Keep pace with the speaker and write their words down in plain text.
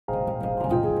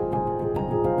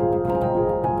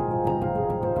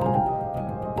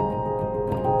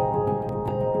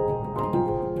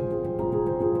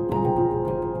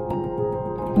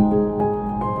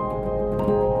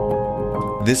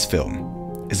This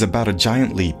film is about a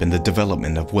giant leap in the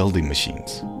development of welding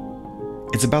machines.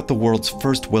 It's about the world's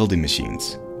first welding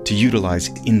machines to utilize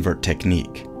invert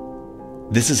technique.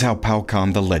 This is how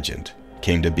Powcon the legend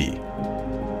came to be.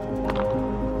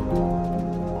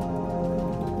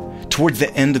 Towards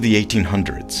the end of the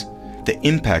 1800s, the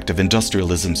impact of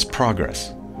industrialism's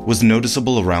progress was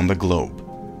noticeable around the globe.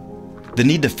 The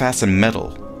need to fasten metal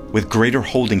with greater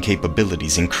holding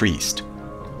capabilities increased.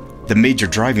 The major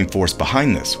driving force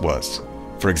behind this was,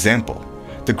 for example,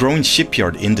 the growing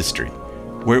shipyard industry,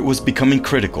 where it was becoming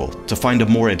critical to find a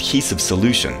more adhesive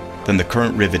solution than the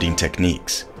current riveting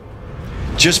techniques.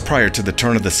 Just prior to the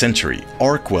turn of the century,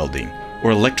 arc welding,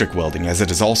 or electric welding as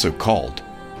it is also called,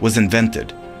 was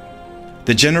invented.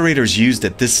 The generators used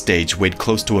at this stage weighed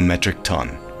close to a metric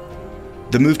ton.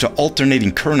 The move to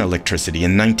alternating current electricity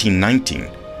in 1919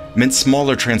 meant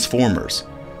smaller transformers,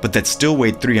 but that still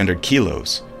weighed 300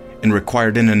 kilos and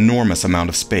required an enormous amount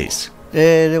of space.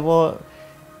 Det var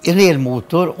en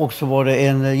elmotor och så var det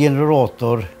en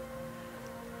generator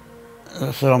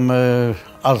som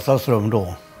alstrade ström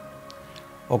då.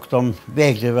 Och de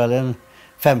vägde väl en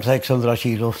 500-600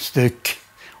 kilo styck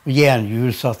och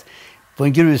järnhjul, så att på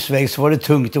en grusväg så var det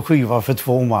tungt att skyva för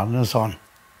 2 man, en sån.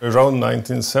 Around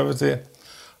 1970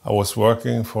 I was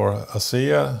working for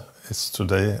ASEA, it's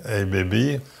today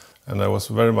ABB, and I was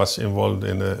very much involved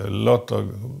in a lot of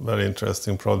very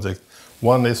interesting projects.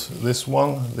 One is this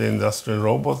one, the industrial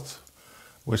robot,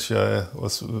 which I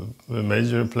was a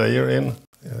major player in.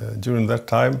 During that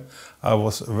time I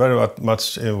was very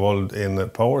much involved in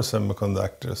power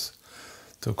semiconductors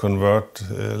to convert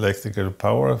electrical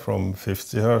power from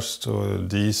 50 Hz to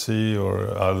DC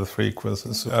or other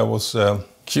frequencies. I was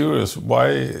curious,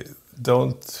 why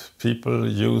don't people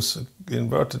use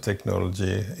inverter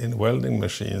technology in welding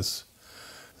machines?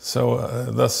 So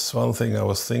that's one thing I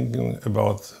was thinking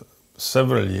about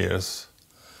several years.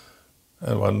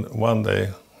 And one day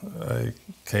I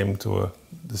came to a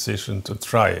decision to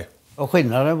try. Och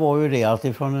skillnaden var ju det att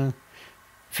ifrån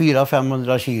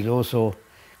 400-500 kilo så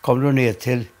kom du ner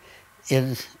till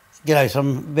en grej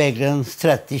som vägde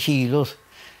 30 kilo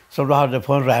som du hade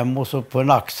på en rem och så på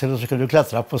en axel, och så kunde du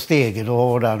klättra på stegen och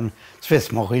ha den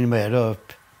svetsmaskin med dig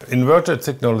upp. Inverter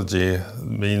technology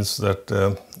means that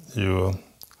you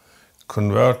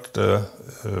convert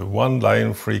one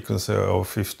line frequency of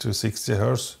 50 to 60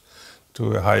 Hz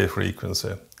to a high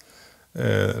frequency.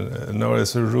 Now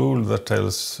there's a rule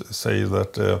that say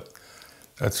that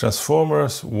a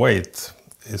transformer's weight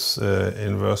is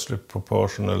inversely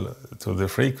proportional to the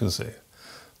frequency.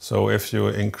 So if you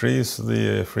increase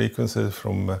the frequency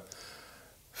from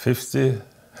 50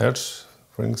 Hz,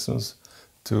 for instance,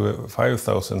 to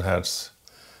 5,000 Hz,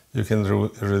 you can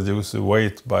reduce the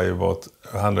weight by about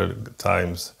 100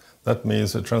 times. That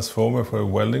means a transformer for a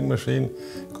welding machine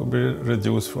could be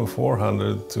reduced from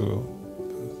 400 to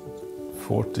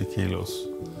 40 kilos,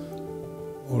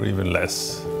 or even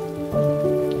less.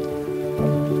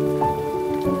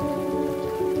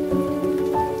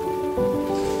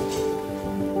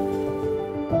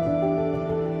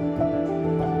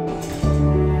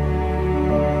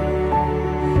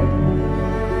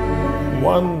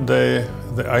 One day,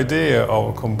 the idea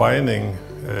of combining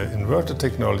inverter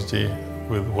technology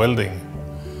with welding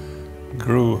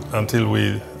grew until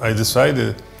I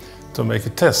decided to make a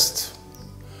test.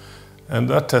 And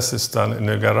that test is done in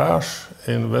a garage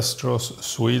in Västerås,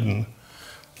 Sweden.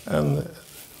 And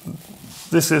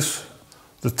this is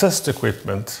the test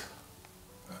equipment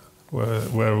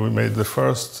where we made the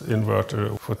first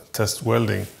inverter for test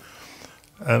welding.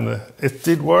 And it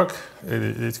did work.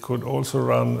 It could also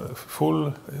run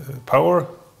full power,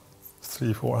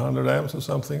 300-400 amps or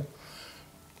something,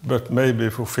 but maybe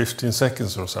for 15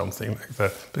 seconds or something like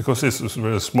that, because this was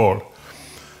very small.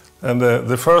 And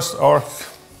the first arc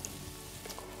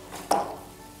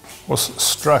was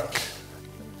struck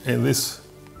in this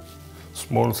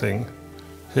small thing.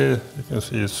 Here you can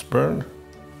see it's burned.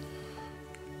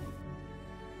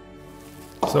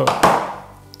 So,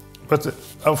 but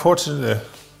unfortunately,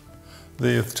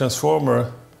 the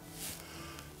transformer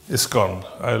is gone.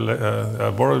 I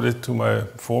borrowed it to my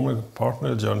former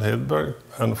partner, John Hedberg.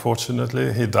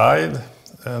 Unfortunately, he died,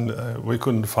 and we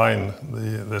couldn't find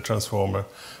the transformer.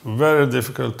 Very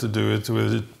difficult to do it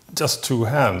with just 2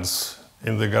 hands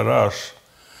in the garage.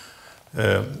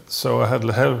 So I had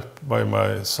help by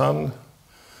my son,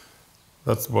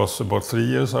 that was about 3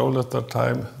 years old at that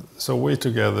time. So we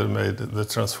together made the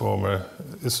transformer.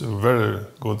 It's a very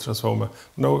good transformer.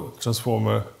 No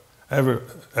transformer ever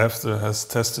after has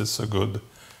tested so good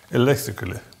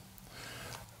electrically.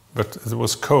 But it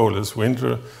was cold, it's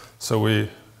winter, so we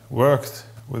worked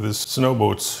with his snow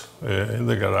boots in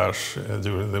the garage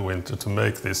during the winter to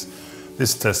make this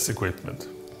test equipment.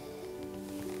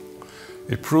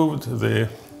 It proved the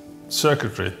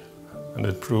circuitry, and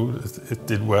it proved it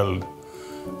did weld,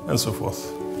 and so forth.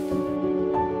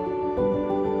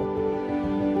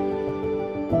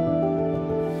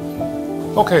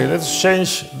 Okay, let's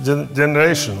change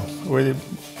generation. We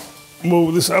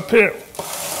move this up here.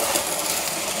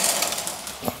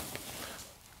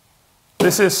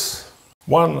 This is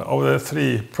one of the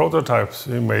 3 prototypes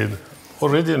we made.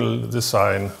 Original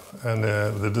design, and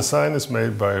the design is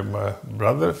made by my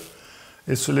brother.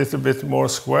 It's a little bit more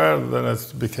square than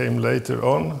it became later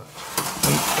on.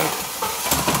 And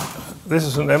this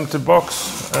is an empty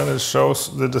box, and it shows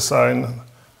the design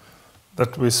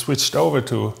that we switched over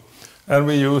to. And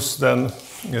we used then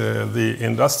the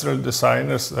industrial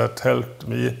designers that helped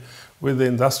me with the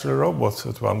industrial robots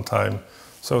at one time.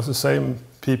 So it's the same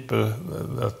people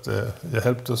that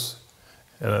helped us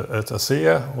at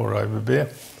ASEA or IBB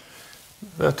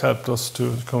that helped us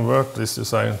to convert this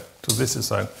design to this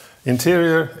design.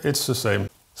 Interior, it's the same.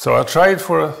 So I tried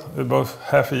for about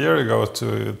half a year ago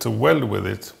to weld with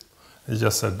it. It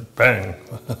just said bang.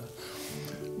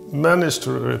 Managed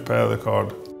to repair the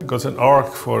card. Got an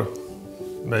arc for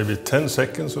maybe 10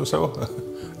 seconds or so,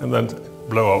 and then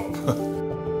blow up.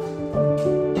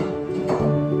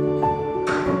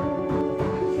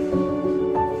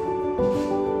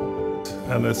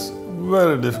 And it's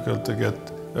very difficult to get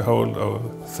a hold of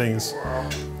things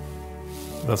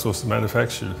that was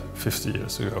manufactured 50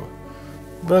 years ago.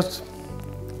 But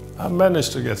I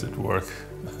managed to get it to work.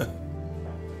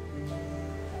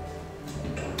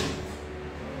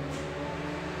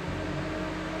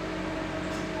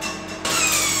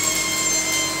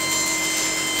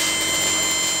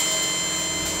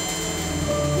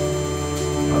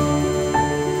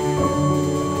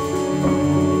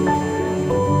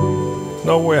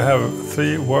 Now we have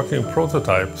 3 working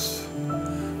prototypes.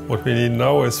 What we need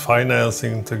now is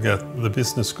financing to get the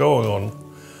business going on.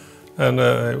 And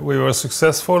we were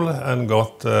successful and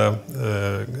got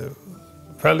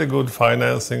fairly good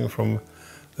financing from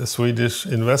the Swedish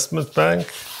investment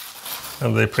bank.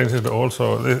 And they printed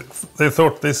also, they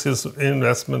thought this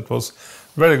investment was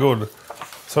very good.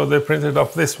 So they printed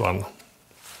up this one.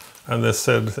 And they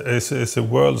said it's a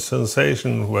world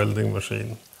sensation welding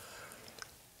machine.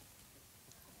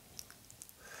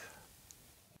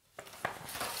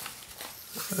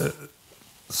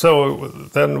 So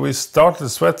then we started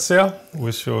Svezia,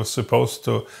 which was supposed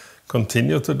to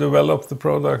continue to develop the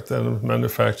product and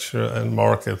manufacture and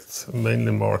market,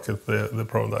 mainly market the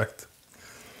product.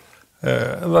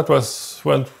 And that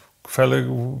went fairly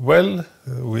well.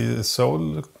 We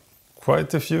sold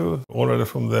quite a few already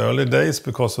from the early days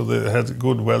because they had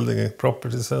good welding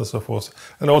properties and so forth.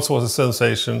 And also was a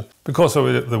sensation because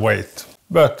of the weight.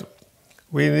 But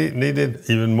we needed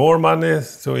even more money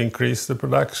to increase the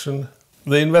production.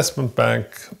 The investment bank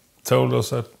told us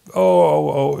that,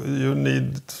 you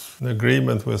need an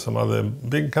agreement with some other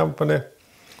big company,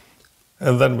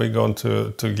 and then we're going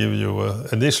to give you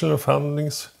additional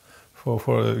fundings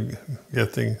for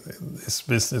getting this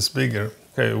business bigger.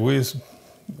 Okay, we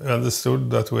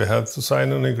understood that we had to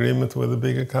sign an agreement with a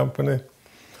bigger company.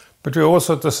 But we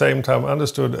also at the same time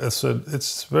understood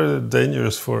it's very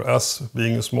dangerous for us,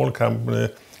 being a small company,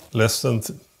 less than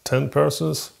 10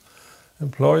 persons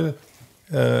employed,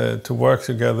 to work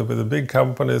together with a big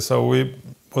company. So we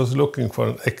was looking for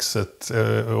an exit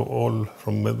all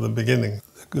from the beginning.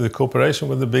 The cooperation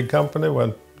with the big company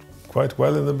went quite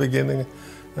well in the beginning,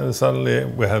 and suddenly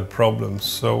we had problems.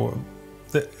 So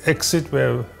the exit we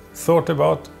have thought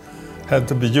about had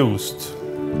to be used.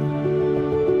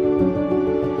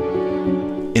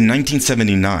 In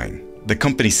 1979, the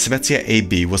company Svezia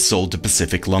AB was sold to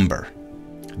Pacific Lumber.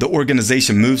 The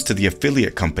organization moves to the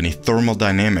affiliate company Thermal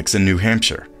Dynamics in New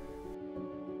Hampshire.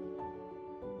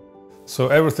 So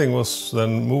everything was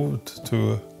then moved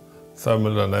to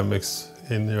Thermal Dynamics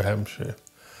in New Hampshire.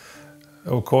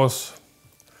 Of course,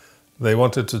 they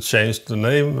wanted to change the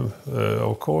name.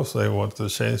 Of course, they wanted to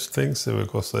change things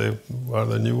because they were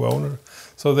the new owner.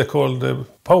 So they called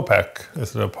it Powpack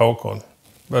instead of Powcon.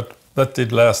 But that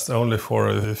did last only for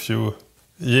a few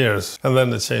years, and then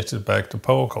they changed it back to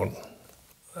Powcon.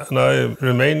 And I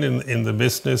remained in the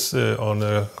business on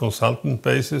a consultant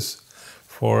basis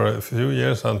for a few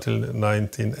years until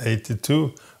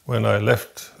 1982, when I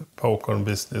left Powcon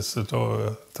business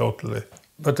totally.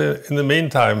 But in the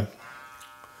meantime,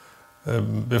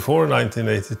 before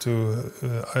 1982,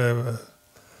 I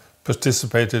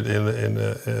participated in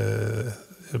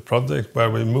a project where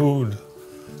we moved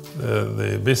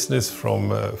the business from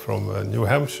New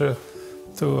Hampshire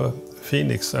to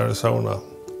Phoenix, Arizona.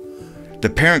 The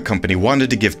parent company wanted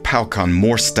to give Powcon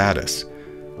more status,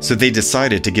 so they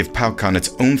decided to give Powcon its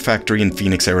own factory in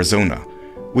Phoenix, Arizona,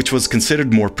 which was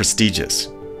considered more prestigious.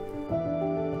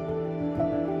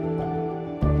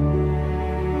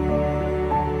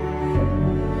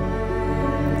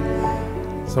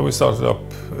 So we started up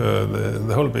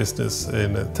the whole business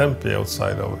in Tempe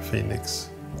outside of Phoenix.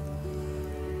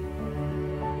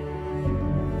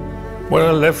 When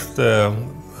I left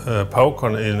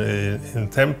Powcon in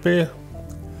Tempe,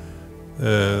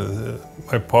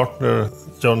 my partner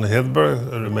John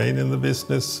Hedberg remained in the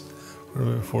business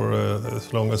for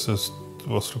as long as it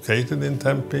was located in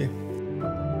Tempe.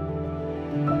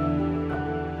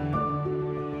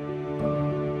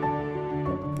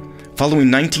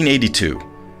 Following 1982,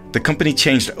 the company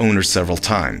changed owners several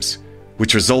times,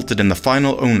 which resulted in the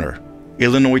final owner,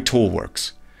 Illinois Tool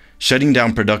Works, shutting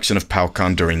down production of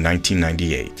Powcon during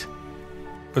 1998.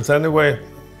 But anyway,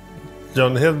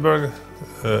 John Hedberg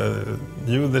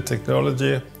knew the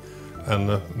technology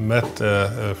and met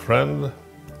a friend,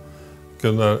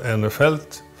 Gunnar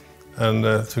Ennefelt,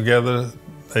 and together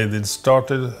they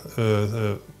started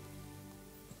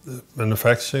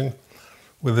manufacturing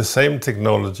with the same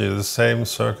technology, the same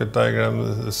circuit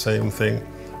diagram, the same thing,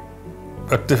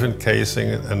 but different casing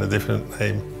and a different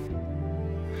name.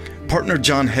 Partner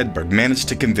John Hedberg managed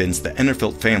to convince the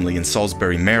Ennefelt family in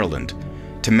Salisbury, Maryland,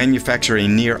 to manufacture a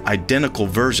near identical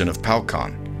version of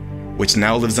Powcon, which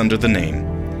now lives under the name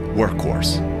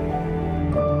Workhorse.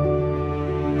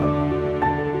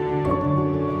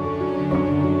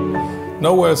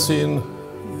 Now we're seeing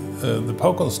the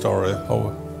Powcon story,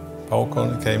 how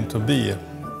Powcon came to be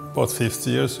about 50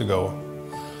 years ago,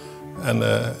 and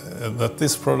that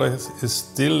this product is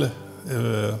still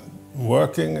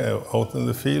working out in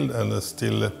the field and is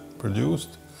still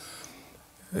produced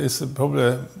is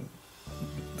probably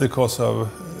because of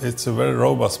it's a very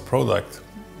robust product,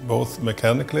 both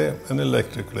mechanically and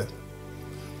electrically.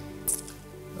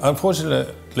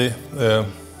 Unfortunately,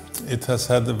 it has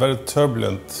had a very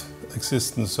turbulent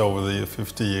existence over the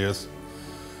 50 years,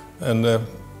 and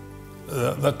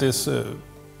that is,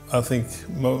 I think,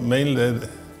 mainly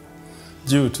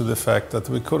due to the fact that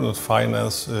we couldn't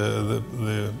finance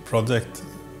the project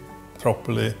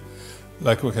properly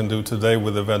like we can do today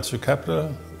with the venture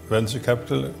capital. Venture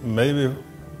capital maybe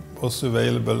was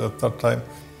available at that time,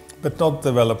 but not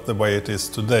developed the way it is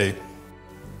today.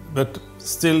 But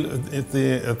still, at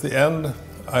the end,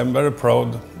 I'm very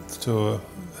proud to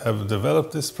have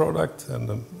developed this product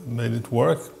and made it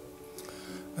work.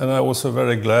 And I'm also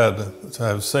very glad to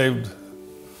have saved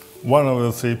one of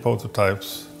the 3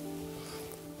 prototypes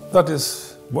that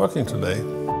is working today.